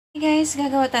Guys,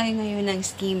 gagawa tayo ngayon ng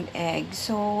steamed egg.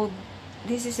 So,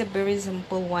 this is a very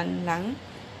simple one lang.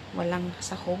 Walang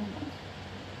sahog.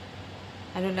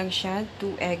 Ano lang siya,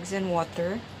 2 eggs and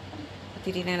water.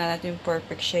 Titignan natin yung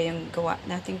perfect siya, yung gawa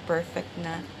nating perfect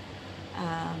na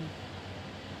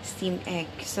steamed egg.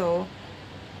 So,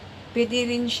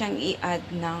 pwede rin siyang i-add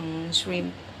ng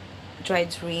shrimp, dried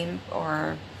shrimp,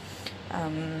 or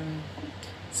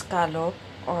scallop,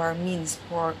 or minced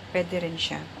pork. Pwede rin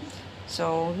siya.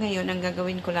 So, ngayon, ang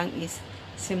gagawin ko lang is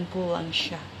simple lang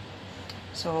siya.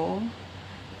 So,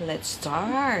 let's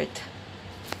start!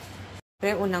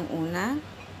 Pero unang-una,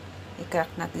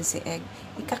 i-crack natin si egg.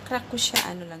 I-crack ko siya,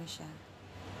 ano lang siya,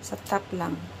 sa top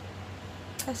lang.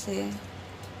 Kasi,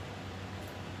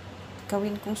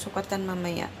 gawin kong sukatan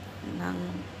mamaya ng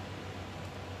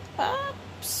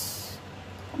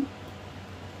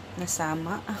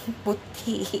nasama ang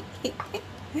puti.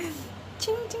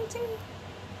 Ching, ching, ching.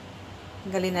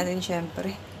 Galin natin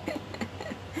syempre.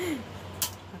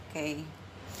 Okay.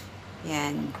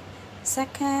 Yan.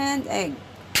 Second egg.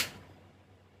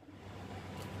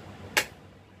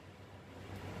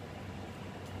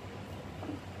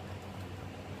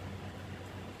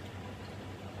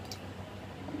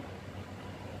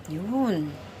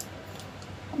 Yun.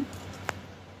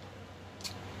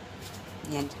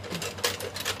 Yan.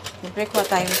 Siyempre, kuha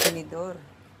tayong tinidor.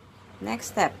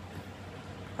 Next step.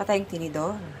 Kuha tayong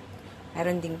tinidor.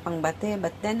 Meron ding pangbate,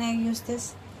 but then I use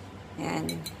this.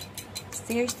 And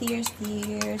stir, stir,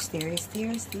 stir, stir,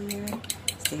 stir, stir,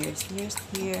 stir, stir,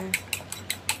 stir.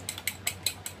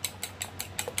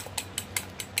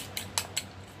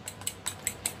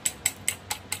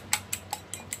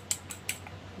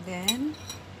 Then,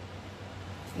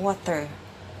 water.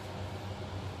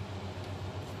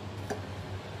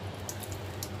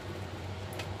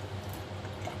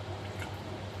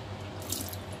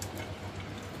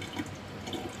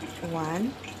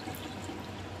 One.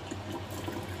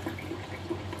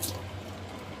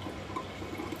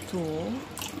 Two.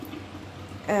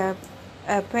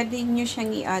 Pwede nyo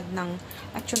siyang i-add ng,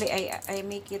 actually, I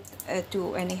make it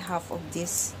 2.5 of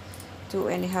this,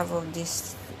 2.5 of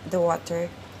this, the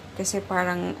water, kasi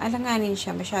parang alanganin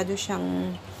siya, masyado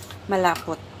siyang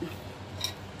malapot.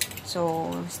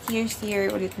 So, stir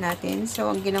ulit natin.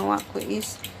 So, ang ginawa ko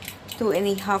is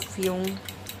 2.5 yung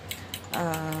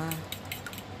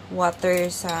water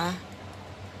sa,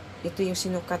 ito yung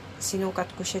sinukat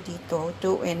ko siya dito,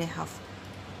 2.5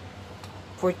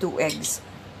 for 2 eggs.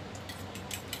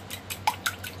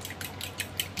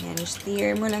 Yan,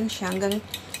 stir mo lang siya hanggang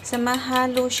sa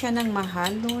mahalo siya ng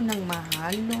mahalo, ng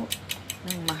mahalo,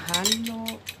 ng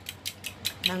mahalo,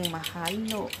 ng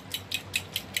mahalo.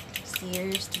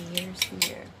 Stir, stir,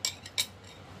 stir.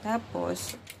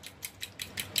 Tapos,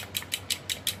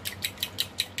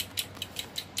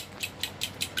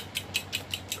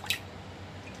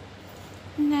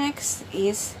 next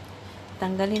is,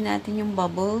 tanggalin natin yung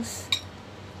bubbles.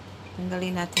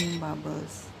 Tanggalin natin yung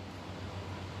bubbles.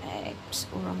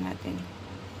 Urang natin.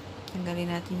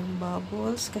 Tanggalin natin yung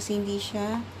bubbles kasi hindi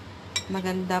siya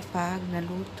maganda pag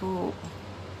naluto.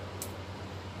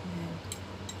 Ayan.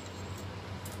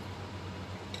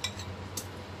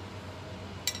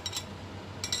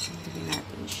 Tanggalin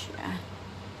natin siya.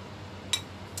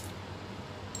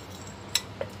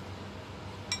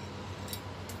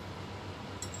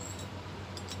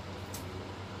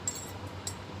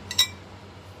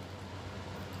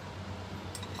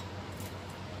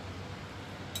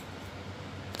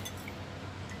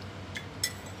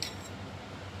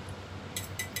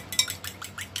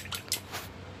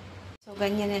 So,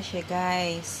 ganyan na siya,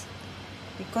 guys.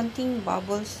 May konting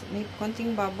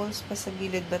bubbles pa sa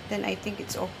gilid, but then I think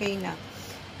it's okay na.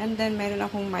 And then, meron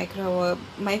akong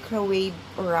microwave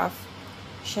rough.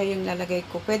 Siya yung nalagay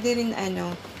ko. Pwede rin,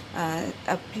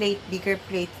 a plate, bigger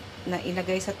plate, na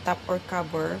ilagay sa top or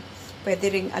cover.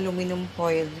 Pwede rin aluminum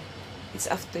foil. It's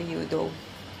up to you, though.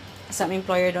 Some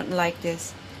employer don't like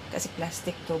this, kasi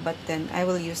plastic to, but then, I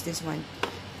will use this one.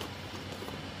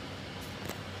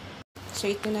 So,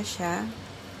 ito na siya.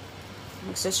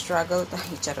 Magsa-struggle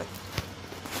tayo. Charot.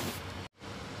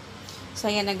 So,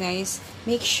 ayan na guys.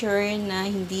 Make sure na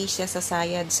hindi siya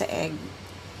sasayad sa egg.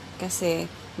 Kasi,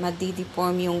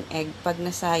 madideform yung egg pag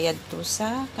nasayad to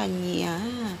sa kanya.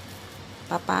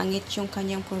 Papangit yung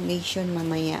kanyang formation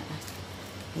mamaya.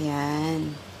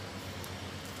 Yan.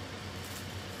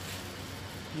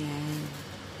 Yan.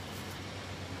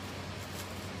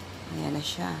 Ayan na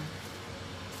siya.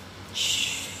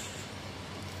 Shhh.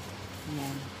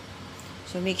 Ayan.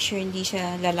 So, make sure hindi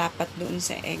siya lalapat doon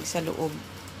sa egg sa loob.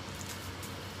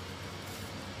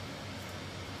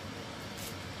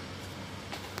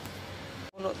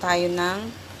 Puno tayo ng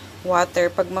water.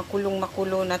 Pag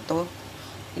makulong-makulo na to,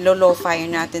 ilo-low fire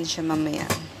natin siya mamaya.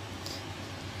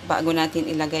 Bago natin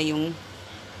ilagay yung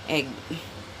egg.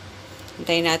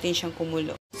 Hintayin natin siyang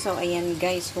kumulo. So, ayan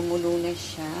guys, kumulo na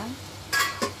siya.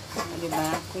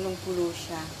 Diba? Kulong-kulo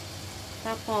siya.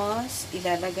 Tapos,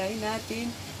 ilalagay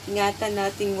natin. Ingatan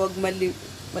natin huwag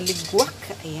maligwak.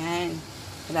 Ayan.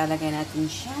 Ilalagay natin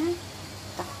siya.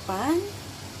 Takpan.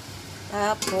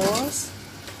 Tapos,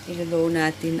 ilo-low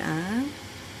natin ang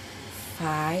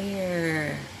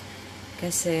fire.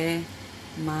 Kasi,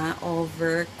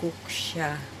 ma-overcook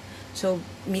siya. So,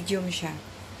 medium siya.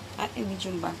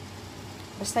 Medium ba?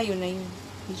 Basta yun na yun.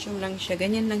 Medium lang siya.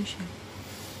 Ganyan lang siya.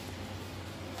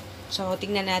 So,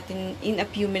 tingnan natin in a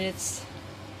few minutes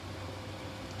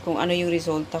kung ano yung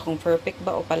resulta. Kung perfect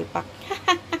ba o palpak.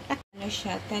 Ano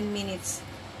siya? 10 minutes.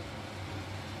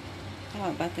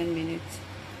 Tama ba? 10 minutes.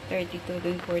 32,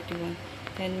 then 41.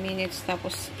 10 minutes.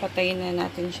 Tapos, patayin na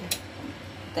natin siya.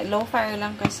 Low fire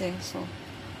lang kasi. So,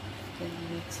 10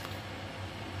 minutes.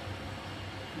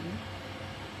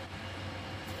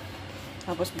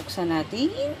 Tapos, buksan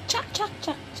natin. Chak, chak,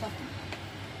 chak, chak.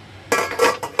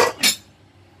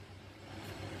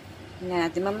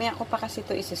 Natin. Mamaya ko pa kasi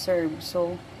ito isi-serve.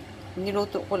 So,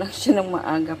 niluto ko lang siya ng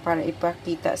maaga para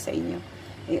ipakita sa inyo.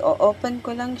 I-open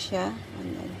ko lang siya.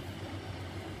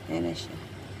 Ayan na siya.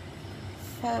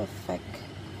 Perfect.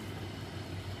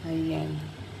 Ayan.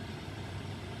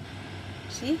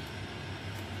 See?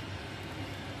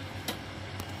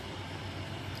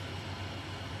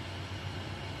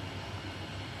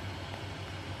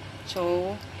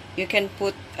 So, you can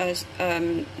put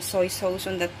soy sauce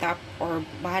on the top or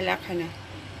bahala ka na.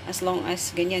 As long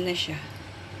as ganyan na siya.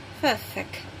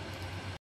 Perfect.